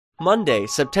Monday,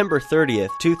 September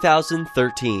 30th,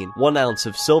 2013. 1 ounce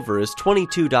of silver is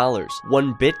 $22.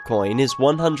 1 Bitcoin is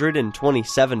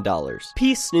 $127.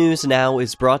 Peace News Now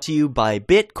is brought to you by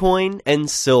Bitcoin and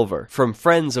Silver from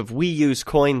friends of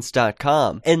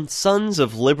WeUseCoins.com and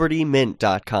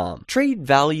SonsOfLibertyMint.com. Trade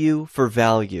value for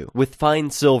value with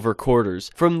fine silver quarters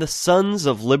from the Sons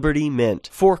of Liberty Mint,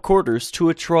 4 quarters to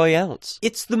a troy ounce.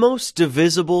 It's the most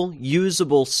divisible,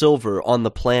 usable silver on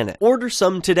the planet. Order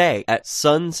some today at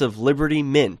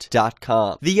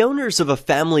SonsOfLibertyMint.com. The owners of a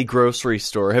family grocery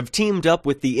store have teamed up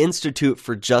with the Institute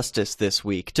for Justice this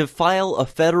week to file a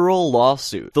federal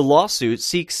lawsuit. The lawsuit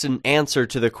seeks an answer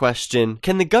to the question,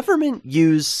 can the government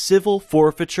use civil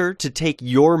forfeiture to take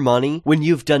your money when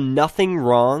you've done nothing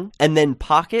wrong and then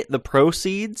pocket the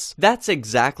proceeds? That's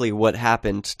exactly what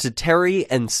happened to Terry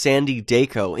and Sandy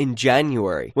Daco in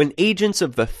January when agents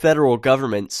of the federal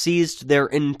government seized their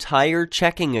entire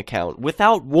checking account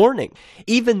without warning,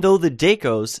 even though the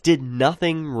Dacos did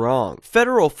nothing wrong.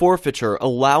 Federal forfeiture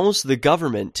allows the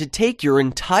government to take your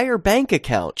entire bank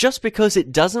account just because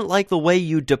it doesn't like the way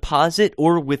you deposit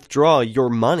or withdraw your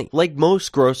money. Like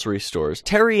most grocery stores,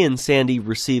 Terry and Sandy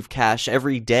receive cash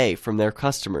every day from their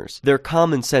customers. Their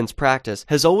common sense practice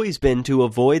has always been to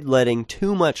avoid letting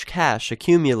too much cash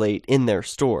accumulate in their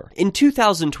store. In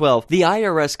 2012, the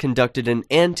IRS conducted an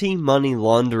anti-money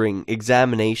laundering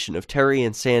examination of Terry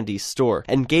and Sandy's store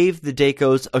and gave the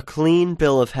Dacos a clean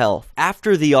bill of health.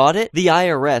 After the audit, the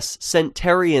IRS sent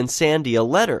Terry and Sandy a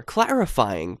letter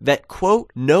clarifying that,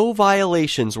 quote, no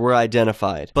violations were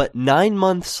identified. But 9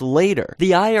 months later,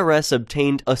 the IRS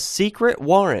obtained a secret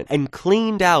warrant and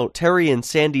cleaned out Terry and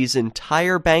Sandy's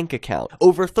entire bank account,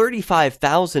 over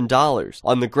 $35,000,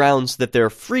 on the grounds that their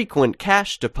frequent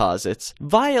cash deposits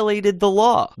violated the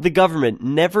law. The government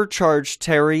never charged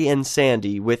Terry and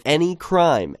Sandy with any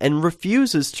crime and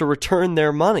refuses to return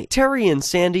their money. Terry and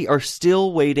Sandy are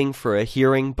still waiting for a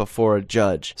hearing before a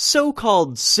judge.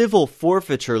 So-called civil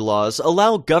forfeiture laws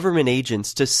allow government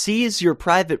agents to seize your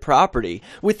private property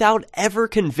without ever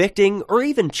convicting or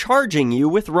even charging you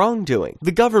with wrongdoing.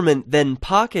 The government then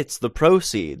pockets the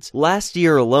proceeds. Last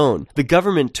year alone, the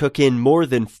government took in more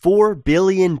than $4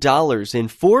 billion in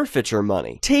forfeiture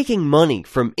money. Taking money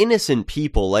from innocent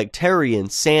people like Terry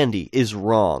and Sandy is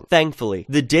wrong. Thankfully,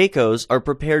 the Dacos are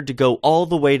prepared to go all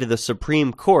the way to the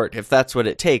Supreme Court if that's what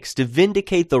it takes to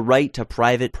vindicate the right to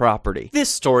private property. This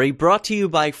story brought to you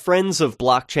by friends of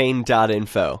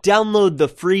blockchain.info. Download the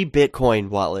free Bitcoin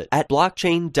wallet at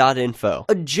blockchain.info.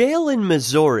 A jail in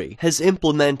Missouri has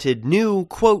implemented new,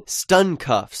 quote, stun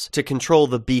cuffs to control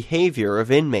the behavior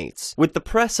of inmates. With the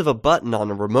press of a button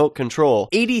on a remote control,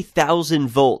 80,000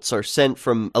 volts are sent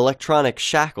from electronic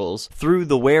shackles through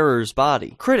the wearer's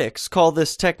body. Critics call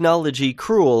this technology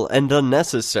cruel and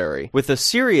unnecessary, with a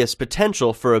serious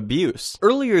potential for abuse.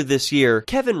 Earlier this year,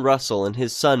 Kevin Russell and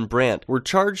his son Brant were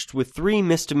charged with 3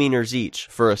 misdemeanors each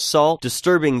for assault,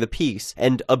 disturbing the peace,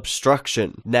 and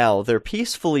obstruction. Now, they're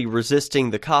peacefully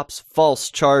resisting the cops'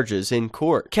 false charges in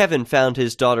court. Kevin found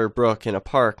his daughter Brooke in a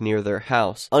park near their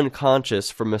house,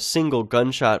 unconscious from a single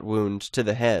gunshot wound to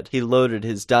the head. He loaded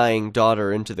his dying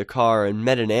daughter into the car and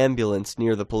met an ambulance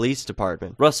near the police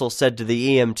department. Russell said to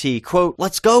the EMT, quote,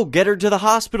 let's go, get her to the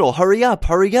hospital, hurry up,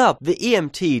 hurry up. The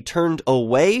EMT turned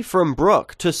away from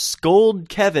Brooke to scold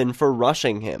Kevin for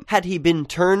rushing him. Had he been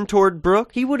turned toward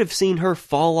Brooke, he would have seen her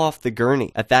fall off the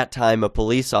gurney. At that time, a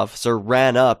police officer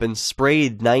ran up and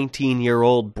sprayed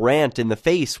 19-year-old Brant in the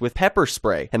face with pepper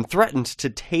spray and threatened to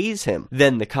tase him.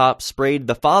 Then the cop sprayed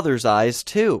the father's eyes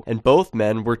too, and both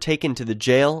men were taken to the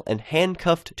jail and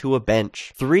handcuffed to a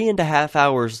bench. 3.5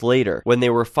 hours later, when they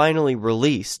were finally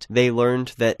released, they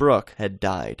learned that Brooke had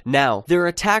died. Now, their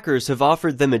attackers have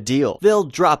offered them a deal. They'll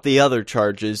drop the other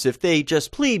charges if they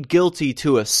just plead guilty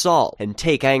to assault and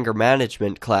take anger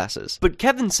management classes. But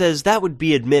Kevin says that would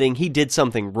be admitting he did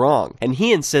something wrong, and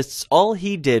he insists all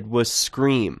he did was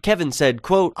scream. Kevin said,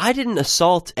 quote, I didn't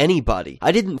assault anybody.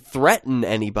 I didn't threaten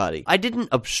anybody. I didn't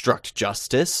obstruct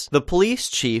justice. The police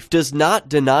chief does not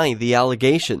deny the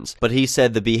allegations, but he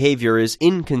said the behavior is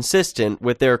inconsistent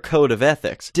with their code of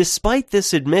ethics. Despite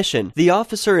this admission, the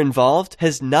officer involved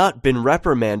has not been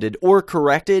reprimanded or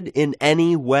corrected in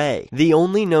any way. The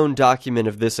only known document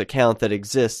of this account that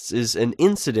exists is an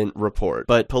incident report,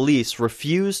 but police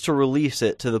refuse to release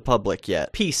it to the public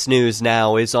yet. Peace News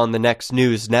Now is on the Next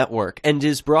News Network and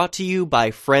is brought to you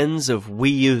by friends of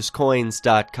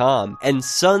WeUseCoins.com and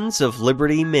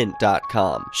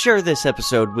SonsOfLibertyMint.com. Share this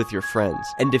episode with your friends,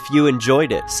 and if you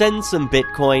enjoyed it, send some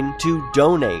Bitcoin to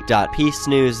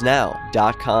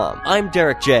donate.peacenewsnow.com. I'm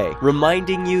Derek J,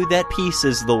 reminding you that peace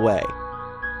is the way.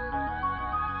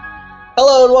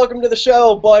 Hello and welcome to the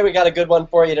show. Boy, we got a good one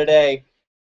for you today.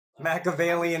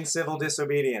 Machiavellian civil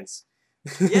disobedience.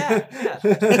 Yeah.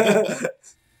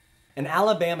 An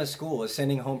Alabama school is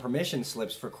sending home permission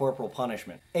slips for corporal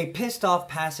punishment. A pissed-off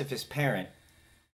pacifist parent